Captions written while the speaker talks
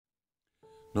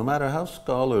No matter how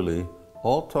scholarly,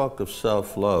 all talk of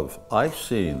self-love I've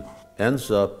seen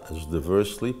ends up as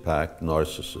diversely packed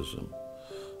narcissism.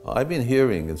 I've been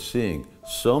hearing and seeing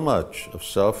so much of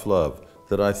self-love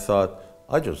that I thought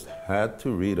I just had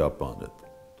to read up on it.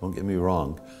 Don't get me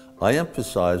wrong, I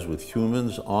emphasize with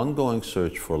humans' ongoing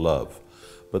search for love,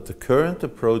 but the current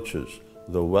approaches,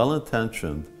 though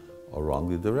well-intentioned, are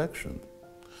wrongly directioned.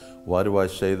 Why do I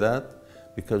say that?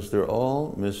 Because they're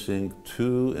all missing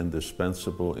two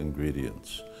indispensable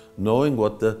ingredients: knowing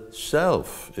what the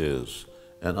self is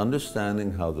and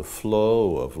understanding how the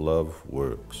flow of love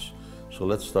works. So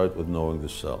let's start with knowing the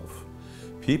self.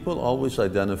 People always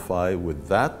identify with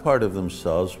that part of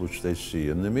themselves which they see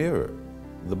in the mirror,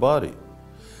 the body.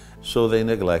 So they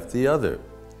neglect the other,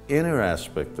 inner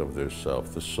aspect of their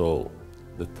self, the soul,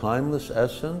 the timeless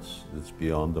essence that's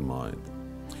beyond the mind.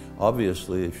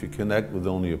 Obviously, if you connect with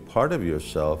only a part of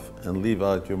yourself and leave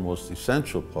out your most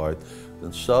essential part,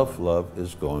 then self-love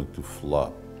is going to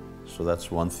flop. So that's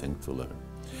one thing to learn.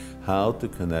 How to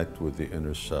connect with the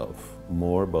inner self.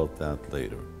 More about that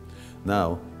later.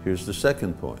 Now, here's the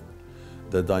second point.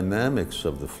 The dynamics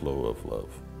of the flow of love.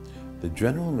 The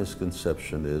general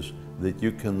misconception is that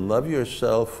you can love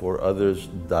yourself or others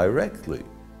directly,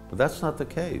 but that's not the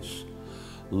case.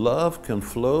 Love can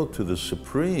flow to the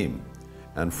Supreme,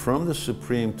 and from the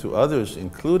Supreme to others,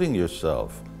 including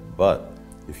yourself. But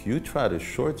if you try to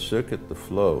short-circuit the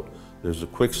flow, there's a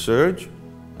quick surge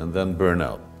and then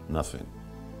burnout, nothing.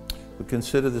 But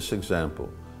consider this example.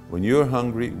 When you're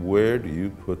hungry, where do you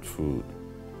put food?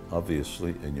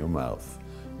 Obviously, in your mouth.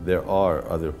 There are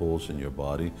other holes in your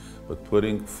body, but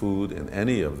putting food in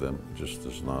any of them just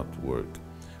does not work.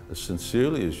 As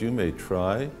sincerely as you may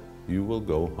try, you will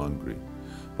go hungry.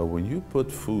 But when you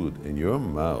put food in your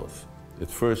mouth, it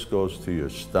first goes to your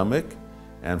stomach,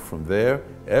 and from there,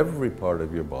 every part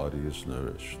of your body is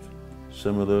nourished.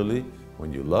 Similarly,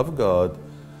 when you love God,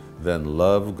 then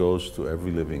love goes to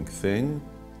every living thing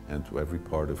and to every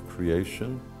part of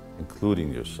creation,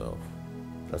 including yourself.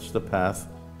 That's the path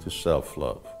to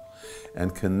self-love.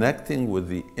 And connecting with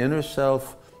the inner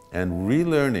self and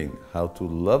relearning how to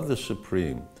love the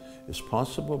Supreme is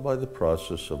possible by the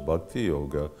process of Bhakti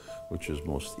Yoga, which is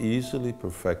most easily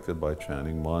perfected by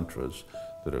chanting mantras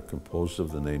that are composed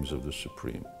of the names of the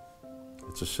Supreme.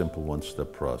 It's a simple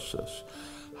one-step process.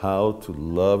 How to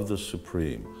love the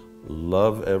Supreme,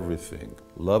 love everything,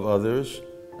 love others,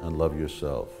 and love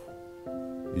yourself.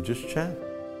 You just chant.